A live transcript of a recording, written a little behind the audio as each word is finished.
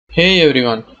Hey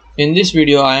everyone, in this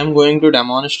video I am going to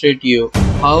demonstrate you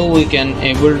how we can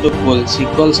able to pull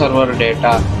SQL Server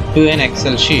data to an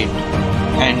Excel sheet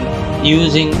and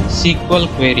using SQL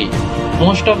query.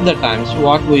 Most of the times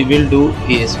what we will do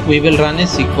is we will run a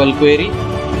SQL query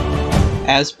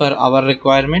as per our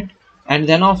requirement, and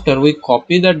then after we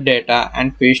copy the data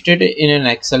and paste it in an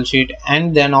Excel sheet,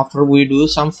 and then after we do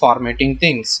some formatting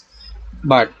things.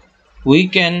 But we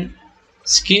can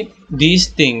skip these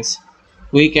things.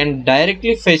 We can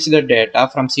directly fetch the data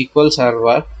from SQL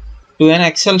Server to an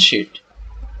Excel sheet.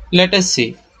 Let us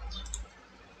see.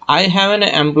 I have an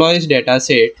employees data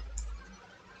set.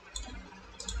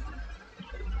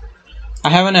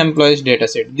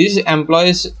 These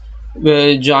employees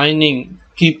joining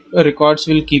records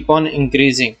will keep on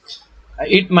increasing.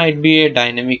 It might be a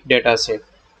dynamic data set.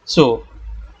 So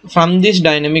from this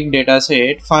dynamic data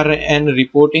set, for an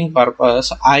reporting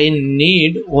purpose, I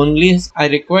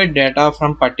require data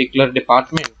from particular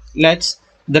department. Let's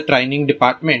the training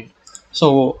department.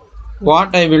 So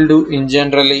what I will do in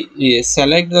generally is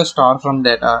select the star from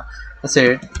data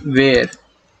set where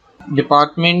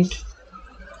department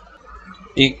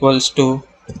equals to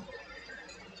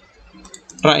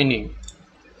training.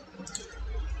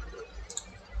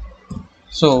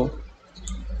 So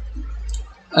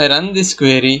I run this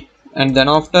query, and then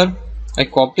after I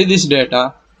copy this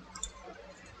data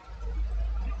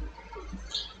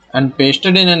and paste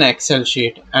it in an Excel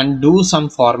sheet and do some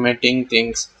formatting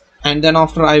things, and then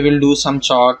after I will do some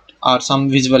chart or some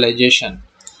visualization.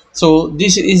 So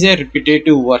this is a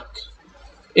repetitive work.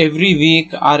 Every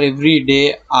week or every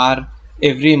day or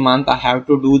every month I have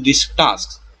to do this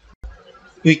task.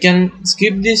 We can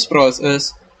skip this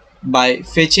process by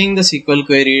fetching the SQL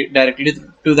query directly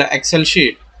to the Excel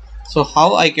sheet. So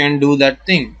how I can do that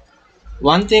thing?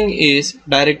 One thing is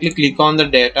directly click on the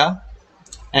data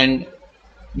and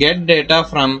get data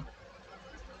from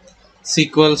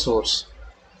SQL source.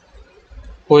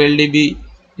 OLDB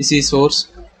is a source,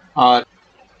 or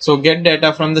so get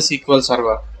data from the SQL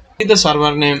server. The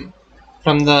server name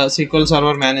from the SQL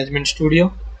Server Management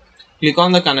Studio. Click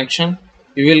on the connection.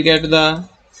 You will get the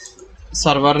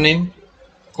server name.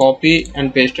 Copy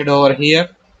and paste it over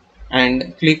here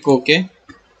and click OK.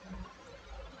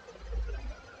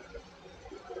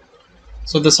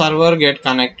 So the server get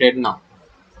connected now.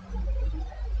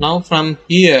 Now from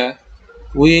here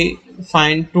we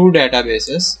find two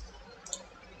databases,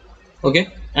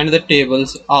 okay, and the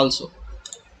tables also.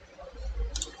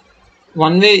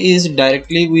 One way is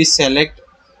directly we select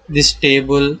this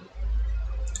table.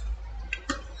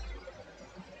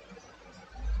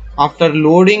 After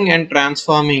loading and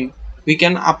transforming, we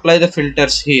can apply the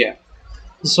filters here.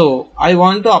 So I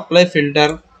want to apply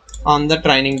filter on the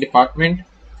training department.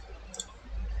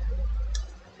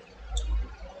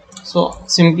 So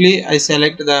simply I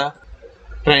select the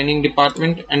training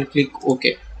department and click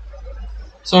OK.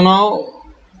 So now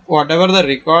whatever the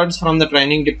records from the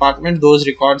training department, those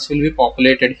records will be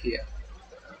populated here,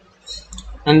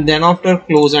 and then after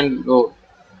close and load.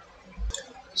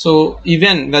 So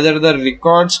even whether the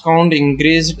records count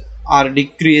increased or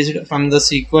decreased from the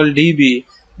SQL DB,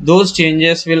 those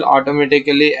changes will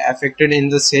automatically affected in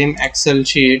the same Excel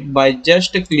sheet by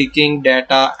just clicking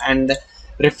data and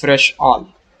refresh all.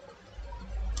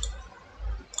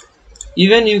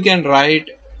 Even you can write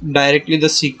directly the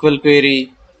SQL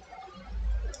query.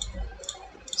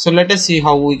 So let us see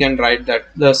how we can write the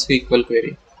SQL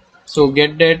query. So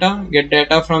get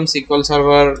data from SQL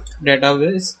Server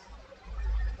database,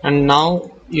 and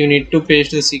now you need to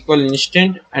paste the SQL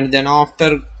instant, and then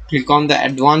after click on the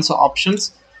advanced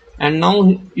options, and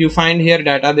now you find here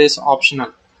database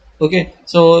optional. Okay,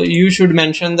 so you should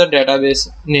mention the database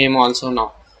name also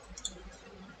now.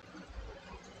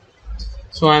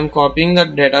 So I am copying the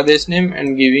database name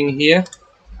and giving here,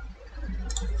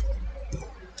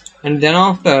 and then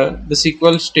after the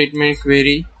SQL statement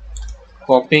query,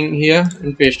 copying here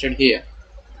and pasted here.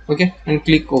 Okay, and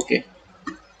click OK.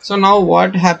 So now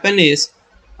what happen is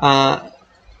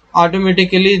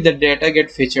automatically the data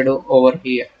get fetched over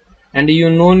here, and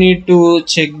you no need to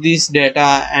check this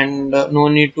data, and no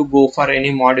need to go for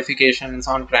any modifications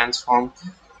on transform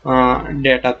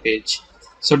data page.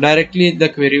 So directly the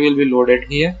query will be loaded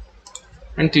here,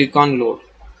 and click on load.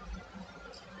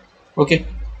 Okay,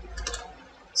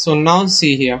 so now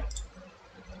see here,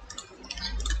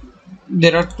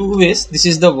 there are two ways. This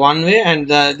is the one way, and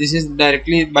this is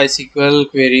directly by SQL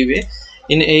query way.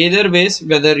 In either ways,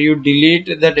 whether you delete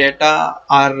the data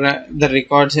or the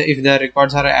records, if the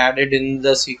records are added in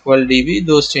the SQL DB,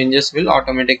 those changes will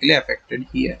automatically affected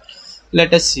here.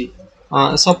 Let us see.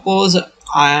 Suppose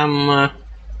I am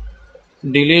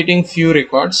deleting few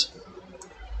records.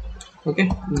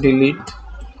 Okay, delete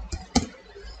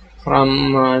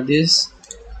from this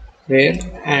where,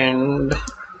 and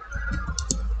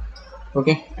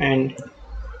okay, and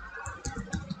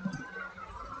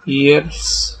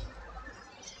years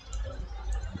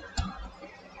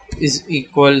is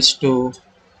equals to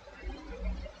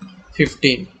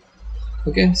 15.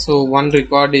 Okay, so one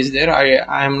record is there.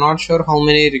 I am not sure how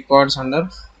many records under.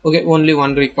 Okay, only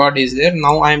one record is there.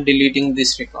 Now I am deleting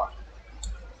this record.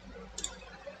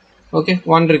 Okay,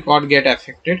 one record get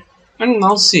affected. And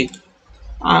now see,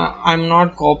 I'm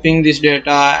not copying this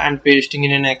data and pasting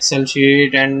in an Excel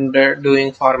sheet and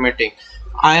doing formatting.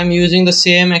 I am using the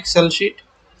same Excel sheet,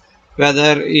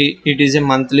 whether it is a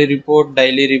monthly report,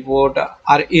 daily report,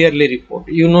 or yearly report.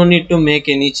 You no need to make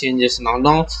any changes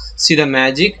now. See the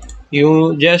magic.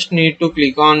 You just need to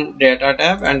click on data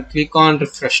tab and click on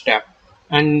refresh tab,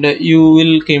 and you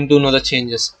will came to know the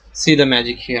changes. See the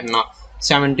magic here now.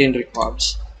 17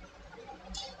 records.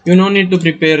 You no need to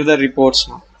prepare the reports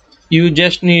now. You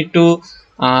just need to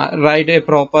write a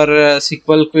proper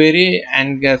SQL query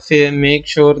and make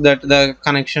sure that the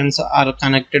connections are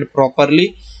connected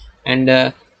properly,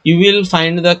 and you will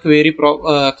find the query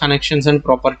connections and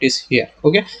properties here.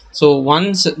 Okay, so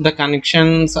once the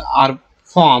connections are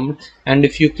formed, and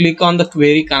if you click on the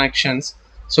query connections,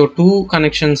 so two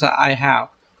connections I have,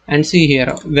 and see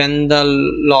here, when the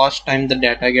last time the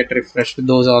data get refreshed,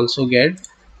 those also get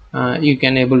you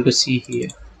can able to see here.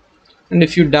 And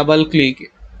if you double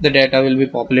click, the data will be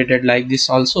populated like this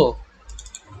also.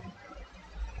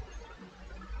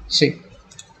 See,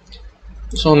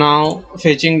 so now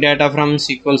fetching data from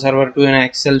SQL server to an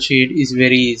Excel sheet is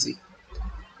very easy,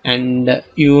 and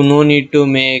you no need to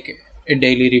make a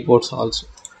daily reports also.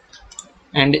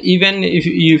 And even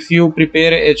if you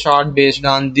prepare a chart based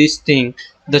on this thing,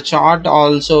 the chart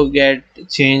also get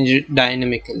changed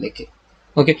dynamically.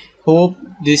 Okay, hope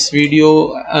this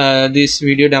video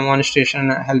demonstration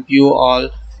help you all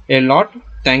a lot.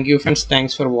 Thank you friends,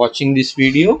 thanks for watching this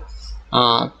video.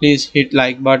 Please hit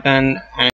like button and